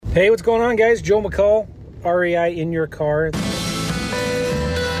Hey, what's going on, guys? Joe McCall, REI in your car.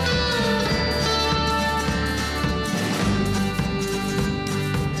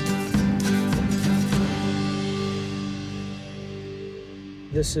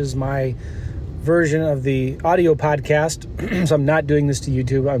 This is my version of the audio podcast, so I'm not doing this to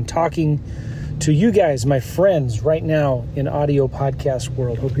YouTube. I'm talking to you guys, my friends, right now in audio podcast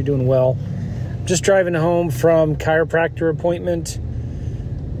world. Hope you're doing well. Just driving home from chiropractor appointment.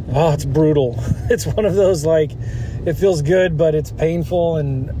 Oh, it's brutal. It's one of those, like, it feels good, but it's painful,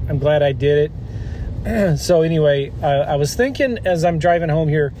 and I'm glad I did it. So anyway, I was thinking as I'm driving home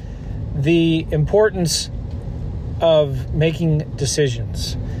here, the importance of making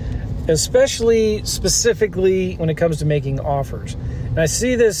decisions, especially specifically when it comes to making offers. And I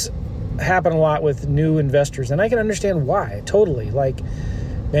see this happen a lot with new investors, and I can understand why, totally. Like,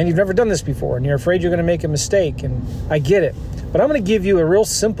 man, you've never done this before, and you're afraid you're going to make a mistake, and I get it. But I'm going to give you a real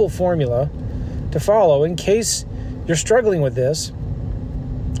simple formula to follow in case you're struggling with this.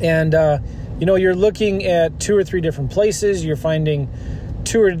 And, you're looking at 2 or 3 different places. You're finding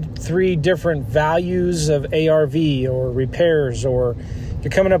 2 or 3 different values of ARV or repairs, or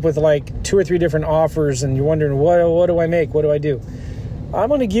you're coming up with like 2 or 3 different offers, and you're wondering, what do I make? What do I do? I'm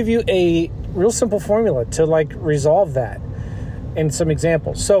going to give you a real simple formula to resolve that and some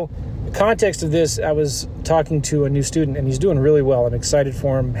examples. So, the context of this, I was talking to a new student, and he's doing really well. I'm excited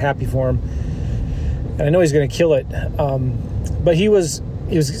for him, happy for him, and I know he's going to kill it. But he was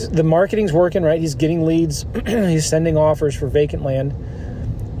the marketing's working, right? He's getting leads, he's sending offers for vacant land,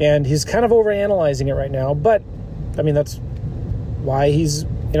 and he's kind of overanalyzing it right now. But I mean, that's why he's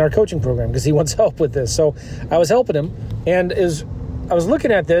in our coaching program, because he wants help with this. So I was helping him, and as I was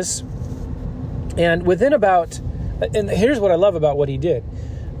looking at this, and and here's what I love about what he did.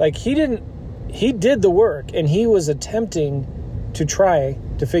 Like, he did the work, and he was attempting to try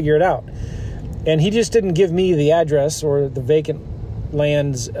to figure it out. And he just didn't give me the address or the vacant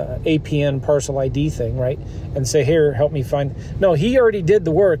land's APN parcel ID thing, right? And say, here, help me find. No, he already did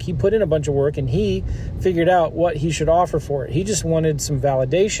the work. He put in a bunch of work, and he figured out what he should offer for it. He just wanted some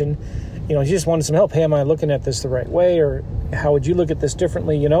validation. He just wanted some help. Hey, am I looking at this the right way? Or how would you look at this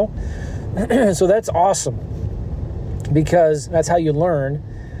differently, So that's awesome, because that's how you learn.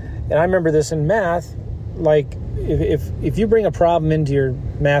 And I remember this in math, like if you bring a problem into your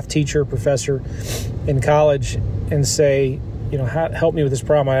math teacher, professor in college and say, help me with this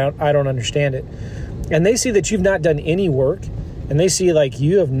problem, I don't understand it. And they see that you've not done any work, and they see like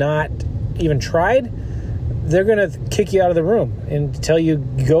you have not even tried, they're going to kick you out of the room and tell you,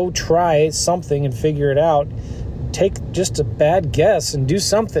 go try something and figure it out. Take just a bad guess and do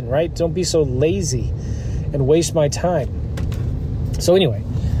something, right? Don't be so lazy and waste my time. So anyway,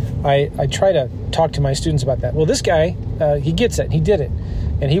 I try to talk to my students about that. Well, this guy, he gets it. He did it.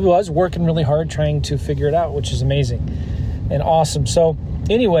 And he was working really hard trying to figure it out, which is amazing and awesome. So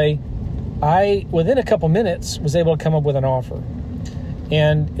anyway, I, within a couple minutes, was able to come up with an offer.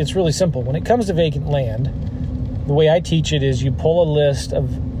 And it's really simple. When it comes to vacant land, the way I teach it is you pull a list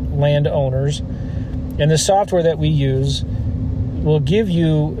of landowners, and the software that we use will give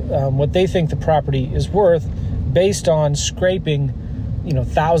you what they think the property is worth based on scraping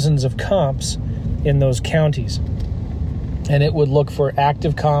thousands of comps in those counties. And it would look for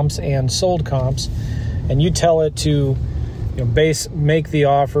active comps and sold comps. And you tell it to make the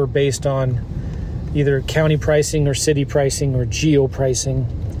offer based on either county pricing or city pricing or geo pricing.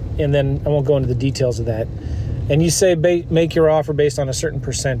 And then I won't go into the details of that. And you say make your offer based on a certain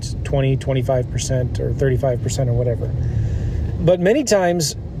percent, 20, 25% or 35% or whatever. But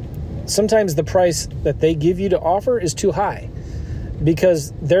sometimes the price that they give you to offer is too high,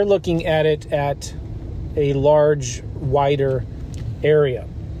 because they're looking at it at a large, wider area.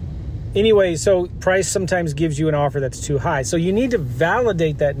 Anyway, so price sometimes gives you an offer that's too high. So you need to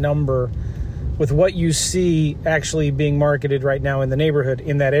validate that number with what you see actually being marketed right now in the neighborhood,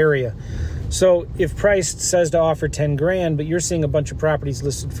 in that area. So if price says to offer 10 grand, but you're seeing a bunch of properties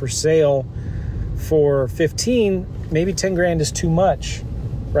listed for sale for 15, maybe 10 grand is too much,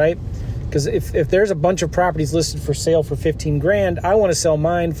 right? Because if there's a bunch of properties listed for sale for 15 grand, I want to sell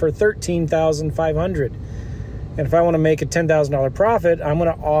mine for $13,500. And if I want to make a $10,000 profit, I'm going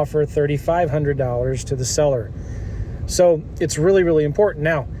to offer $3,500 to the seller. So it's really, really important.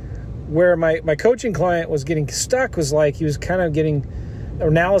 Now, where my coaching client was getting stuck was like he was kind of getting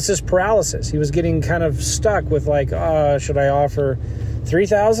analysis paralysis. He was getting kind of stuck with like, should I offer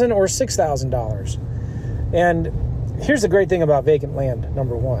 $3,000 or $6,000? And here's the great thing about vacant land,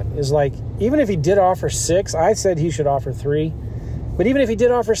 number one, is like, even if he did offer 6, I said he should offer 3. But even if he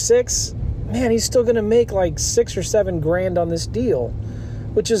did offer 6, man, he's still going to make like 6 or 7 grand on this deal.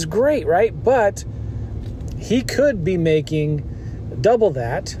 which is great, right? But he could be making double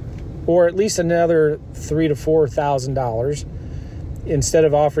that, or at least another $3,000 to $4,000 instead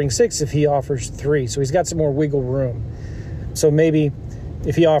of offering 6 if he offers 3. So he's got some more wiggle room. So maybe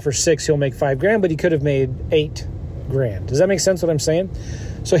if he offers 6, he'll make $5,000, but he could have made $8,000. Does that make sense what I'm saying?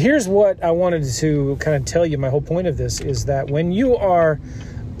 So here's what I wanted to kind of tell you. My whole point of this is that when you are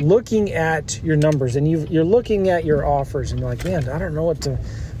looking at your numbers and you're looking at your offers and you're like, man, I don't know what to,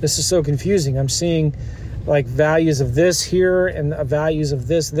 this is so confusing. I'm seeing like values of this here and values of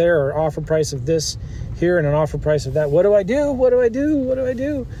this there, or offer price of this here and an offer price of that. What do I do? What do I do? What do I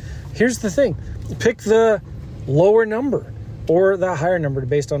do? Here's the thing. Pick the lower number or the higher number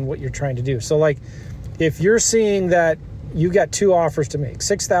based on what you're trying to do. So like if you're seeing that you got 2 offers to make,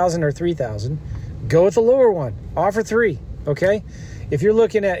 6,000 or 3,000, go with the lower one. Offer 3, okay? If you're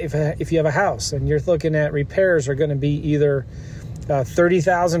looking at, if you have a house and you're looking at repairs are going to be either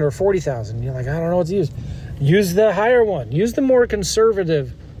 30,000 or 40,000, you're like, I don't know what to use. Use the higher one. Use the more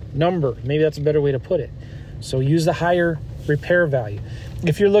conservative number. Maybe that's a better way to put it. So use the higher repair value.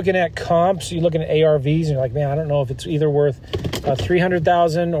 If you're looking at comps, you're looking at ARVs, and you're like, man, I don't know if it's either worth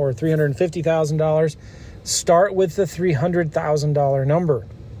 $300,000 or $350,000. Start with the $300,000 number.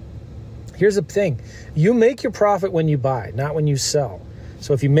 Here's the thing. You make your profit when you buy, not when you sell.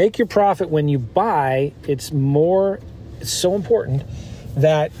 So if you make your profit when you buy, it's so important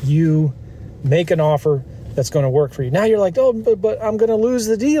that you make an offer that's going to work for you. Now you're like, oh, but I'm going to lose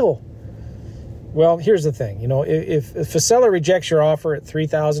the deal. Well, here's the thing. You know, if a seller rejects your offer at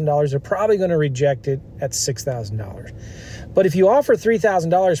 $3,000, they're probably going to reject it at $6,000. But if you offer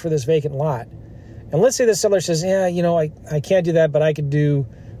 $3,000 for this vacant lot, and let's say the seller says, yeah, you know, I can't do that, but I could do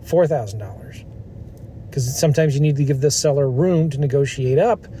 $4,000. Because sometimes you need to give the seller room to negotiate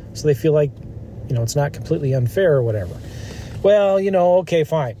up so they feel like, you know, it's not completely unfair or whatever. Well, you know, okay,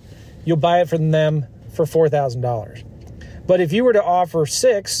 fine. You'll buy it from them for $4,000. But if you were to offer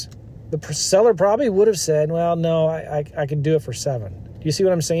 6, the seller probably would have said, well, no, I could do it for 7. Do you see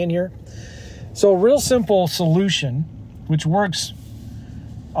what I'm saying here? So a real simple solution, which works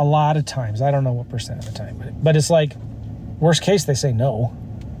a lot of times, I don't know what percent of the time, but it's like, worst case, they say no,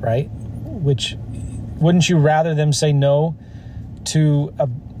 right? Which, wouldn't you rather them say no to a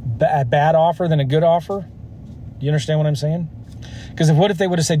bad offer than a good offer? Do you understand what I'm saying? Because what if they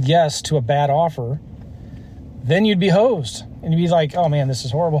would have said yes to a bad offer, then you'd be hosed. And you'd be like, oh man, this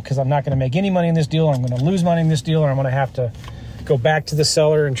is horrible because I'm not going to make any money in this deal, or I'm going to lose money in this deal, or I'm going to have to go back to the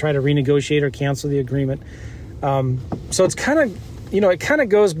seller and try to renegotiate or cancel the agreement. So it's kind of, you know, it kind of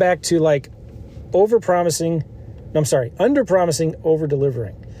goes back to like under-promising,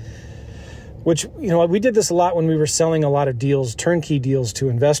 over-delivering. Which, you know, we did this a lot when we were selling a lot of deals, turnkey deals to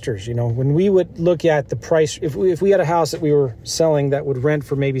investors. You know, when we would look at the price, if we had a house that we were selling that would rent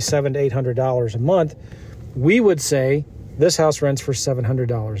for maybe $700 to $800 a month, we would say this house rents for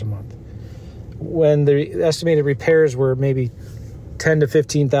 $700 a month. When the estimated repairs were maybe $10,000 to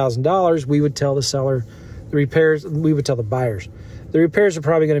 $15,000, we would tell the seller the repairs. We would tell the buyers the repairs are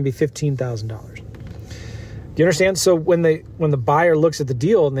probably going to be $15,000. Do you understand? So when the buyer looks at the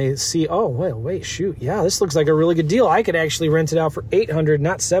deal and they see, oh, wait, shoot, yeah, this looks like a really good deal. I could actually rent it out for $800,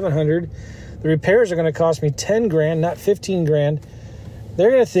 not $700. The repairs are going to cost me $10,000, not $15,000. They're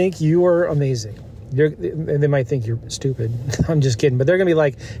going to think you are amazing. They might think you're stupid. I'm just kidding. But they're going to be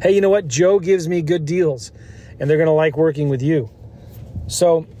like, hey, you know what? Joe gives me good deals, and they're going to like working with you.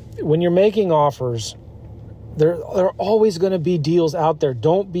 So when you're making offers, there are always going to be deals out there.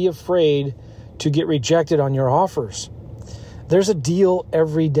 Don't be afraid to get rejected on your offers. There's a deal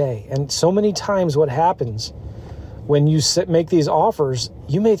every day. And so many times what happens when you make these offers,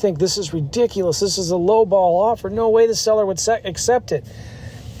 you may think this is ridiculous. This is a lowball offer. No way the seller would accept it.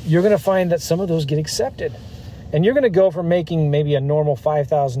 You're going to find that some of those get accepted. And you're going to go from making maybe a normal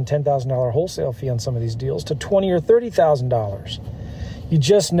 $5,000, $10,000 wholesale fee on some of these deals to $20,000 or $30,000. You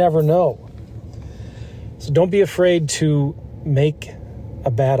just never know. So don't be afraid to make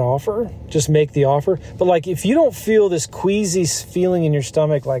a bad offer. Just make the offer. But like, if you don't feel this queasy feeling in your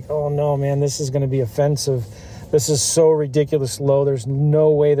stomach, like, oh no, man, this is going to be offensive. This is so ridiculous low. There's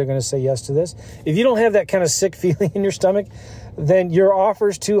no way they're going to say yes to this. If you don't have that kind of sick feeling in your stomach, then your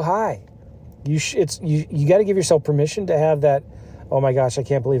offer's too high. You got to give yourself permission to have that, oh my gosh, I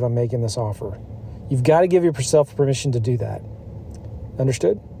can't believe I'm making this offer. You've got to give yourself permission to do that.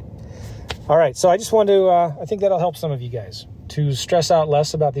 Understood? All right, so I just wanted to, I think that'll help some of you guys to stress out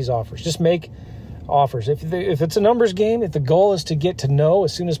less about these offers. Just make offers. If it's a numbers game, if the goal is to get to know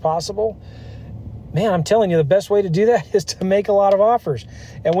as soon as possible, man, I'm telling you, the best way to do that is to make a lot of offers.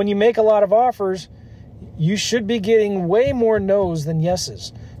 And when you make a lot of offers, you should be getting way more no's than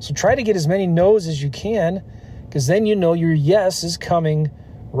yeses. So try to get as many no's as you can, because then you know your yes is coming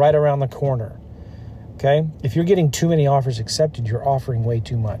right around the corner. Okay? If you're getting too many offers accepted, you're offering way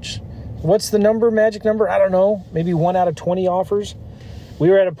too much. What's the magic number? I don't know. Maybe 1 out of 20 offers. We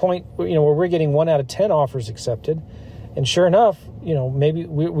were at a point, where we're getting 1 out of 10 offers accepted. And sure enough, maybe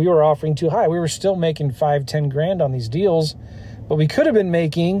we were offering too high. We were still making 5-10 grand on these deals, but we could have been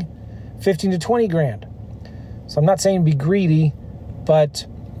making 15 to 20 grand. So I'm not saying be greedy, but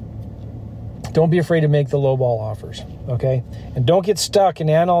don't be afraid to make the lowball offers, okay? And don't get stuck in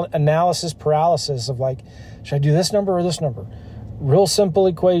analysis paralysis of like, should I do this number or this number? Real simple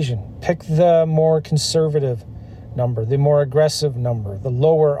equation. Pick the more conservative number, the more aggressive number, the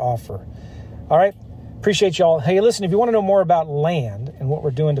lower offer. All right? Appreciate y'all. Hey, listen, if you want to know more about land and what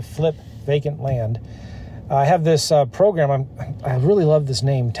we're doing to flip vacant land, I have this program. I really love this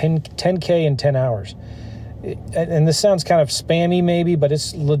name, 10K in 10 hours. And this sounds kind of spammy maybe, but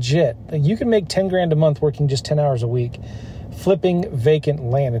it's legit. You can make 10 grand a month working just 10 hours a week, flipping vacant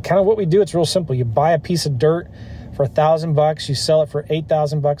land. And kind of what we do, it's real simple. You buy a piece of dirt for $1,000, you sell it for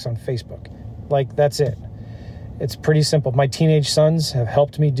 $8,000 on Facebook. Like, that's it. It's pretty simple. My teenage sons have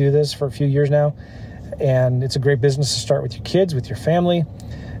helped me do this for a few years now, and it's a great business to start with your kids, with your family,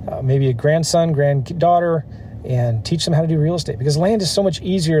 maybe a grandson, granddaughter, and teach them how to do real estate, because land is so much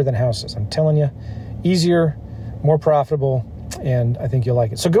easier than houses. I'm telling you, easier, more profitable, and I think you'll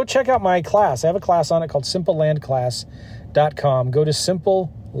like it. So go check out my class. I have a class on it called simplelandclass.com. Go to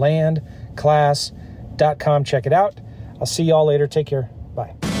simplelandclass.com. Check it out. I'll see y'all later. Take care.